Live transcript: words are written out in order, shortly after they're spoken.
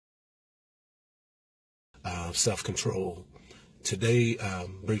self-control. Today,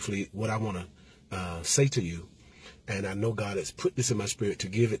 briefly, what I want to say to you, and I know God has put this in my spirit to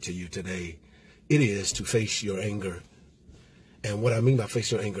give it to you today, it is to face your anger. And what I mean by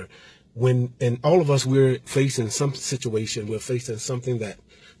face your anger, and all of us, we're facing some situation, we're facing something that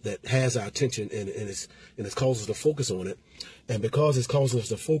has our attention, and it's causing us to focus on it. And because it's causing us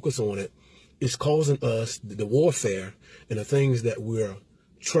to focus on it, it's causing us the warfare and the things that we're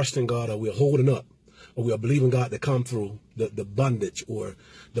trusting God, or we're holding up, or we are believing God to come through, the bondage or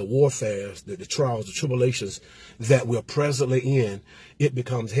the warfare, the trials, the tribulations that we're presently in. It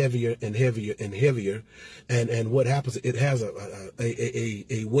becomes heavier and heavier and heavier. And what happens, it has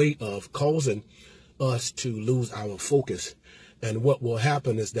a way of causing us to lose our focus. And what will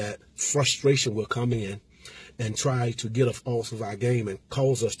happen is that frustration will come in and try to get us off of our game and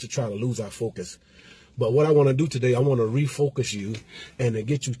cause us to try to lose our focus. But what I want to do today, I want to refocus you and to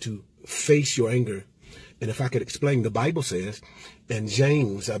get you to face your anger. And if I could explain, the Bible says, and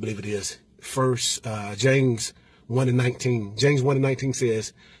James, I believe it is, James 1:19. James 1:19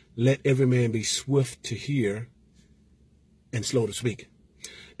 says, let every man be swift to hear and slow to speak.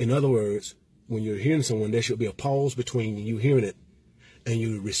 In other words, when you're hearing someone, there should be a pause between you hearing it and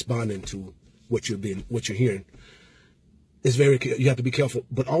you responding to what you're hearing. You have to be careful.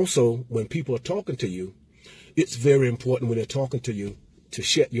 But also, when people are talking to you, it's very important when they're talking to you to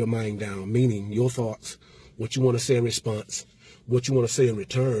shut your mind down, meaning your thoughts, what you want to say in response, what you want to say in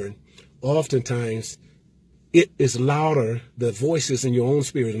return. Oftentimes, it is louder, the voices in your own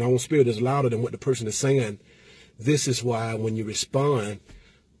spirit, and our own spirit is louder than what the person is saying. This is why when you respond,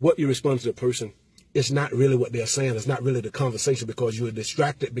 what you respond to the person, it's not really what they're saying. It's not really the conversation, because you're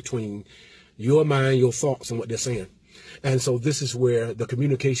distracted between your mind, your thoughts, and what they're saying. And so this is where the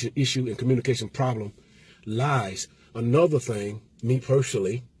communication issue and communication problem lies. Another thing, me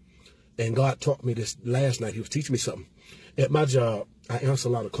personally, and God taught me this last night. He was teaching me something. At my job, I answer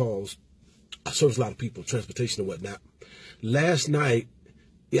a lot of calls. I service a lot of people, transportation and whatnot. Last night,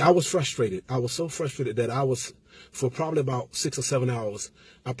 I was frustrated. I was so frustrated that I was, for probably about 6 or 7 hours,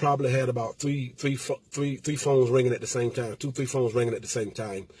 I probably had about three phones ringing at the same time, 2, 3 phones ringing at the same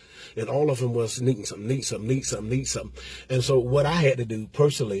time. And all of them was needing something, need something. And so what I had to do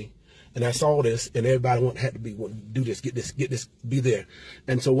personally, and I saw this, and everybody had to do this, get this, be there.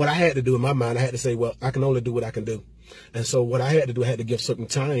 And so what I had to do in my mind, I had to say, well, I can only do what I can do. And so what I had to do, I had to give certain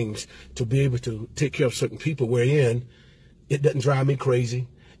times to be able to take care of certain people, wherein it doesn't drive me crazy.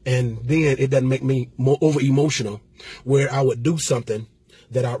 And then it doesn't make me more over-emotional, where I would do something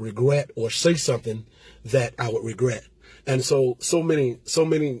that I would regret, or say something that I would regret. And so many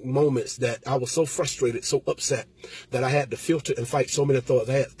moments that I was so frustrated, so upset, that I had to filter and fight so many thoughts.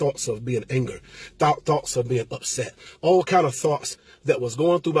 I had thoughts of being anger, thoughts of being upset, all kind of thoughts that was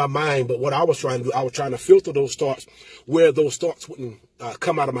going through my mind. But what I was trying to do, I was trying to filter those thoughts, where those thoughts wouldn't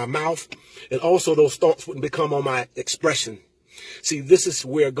come out of my mouth, and also those thoughts wouldn't become on my expression. See, this is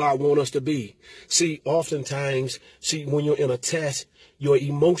where God wants us to be. See, oftentimes, when you're in a test, your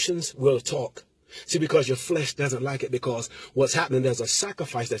emotions will talk. See, because your flesh doesn't like it, because what's happening, there's a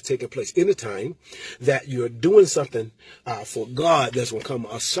sacrifice that's taking place. Anytime that you're doing something for God, there's going to come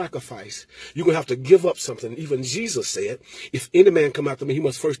a sacrifice. You're going to have to give up something. Even Jesus said, if any man come after me, he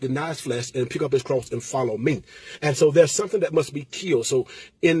must first deny his flesh and pick up his cross and follow me. And so there's something that must be killed. So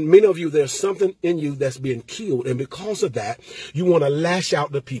in many of you, there's something in you that's being killed. And because of that, you want to lash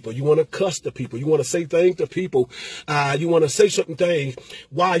out to people. You want to cuss to people. You want to say things to people. You want to say certain things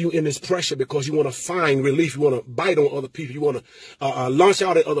while you're in this pressure, because you want to find relief. You want to bite on other people. You want to launch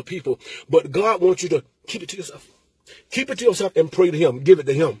out at other people. But God wants you to keep it to yourself. Keep it to yourself and pray to him. Give it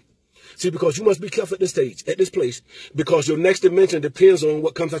to him. See, because you must be careful at this stage, at this place, because your next dimension depends on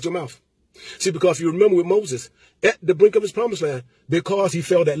what comes out your mouth. See, because if you remember with Moses, at the brink of his promised land, because he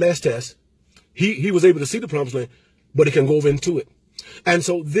failed that last test, he was able to see the promised land, but he can go over into it. And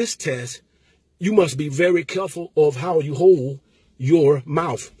so this test, you must be very careful of how you hold your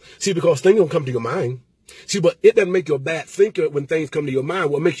mouth. See, because things don't come to your mind. See, but it doesn't make you a bad thinker when things come to your mind.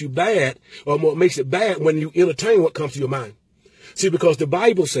 What makes you bad, or what makes it bad, when you entertain what comes to your mind. See, because the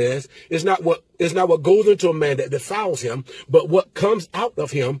Bible says it's not what goes into a man that defiles him, but what comes out of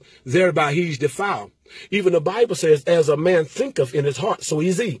him, thereby he's defiled. Even the Bible says, as a man thinketh in his heart, so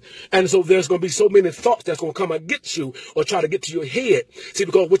is he. And so there's going to be so many thoughts that's going to come against you, or try to get to your head. See,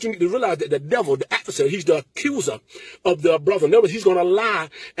 because what you need to realize, that the devil, the adversary, he's the accuser of the brother. In other words, he's going to lie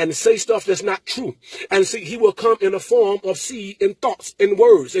and say stuff that's not true. And see, he will come in the form of seed and thoughts and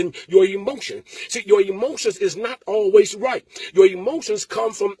words and your emotion. See, your emotions is not always right. Your emotions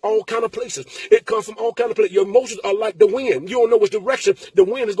come from all kind of places. It comes from all kinds of places. Your emotions are like the wind. You don't know which direction the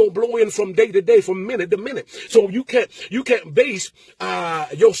wind is going to blow in from day to day, from minute to minute. So you can't base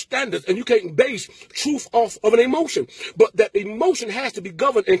your standards, and you can't base truth off of an emotion. But that emotion has to be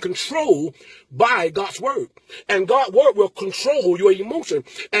governed and controlled by God's word. And God's word will control your emotion.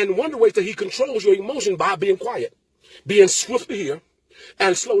 And one of the ways that he controls your emotion by being quiet, being swift to hear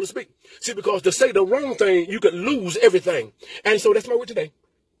and slow to speak. See, because to say the wrong thing, you could lose everything. And so that's my word today.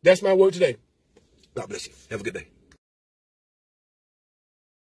 That's my word today. God bless you. Have a good day.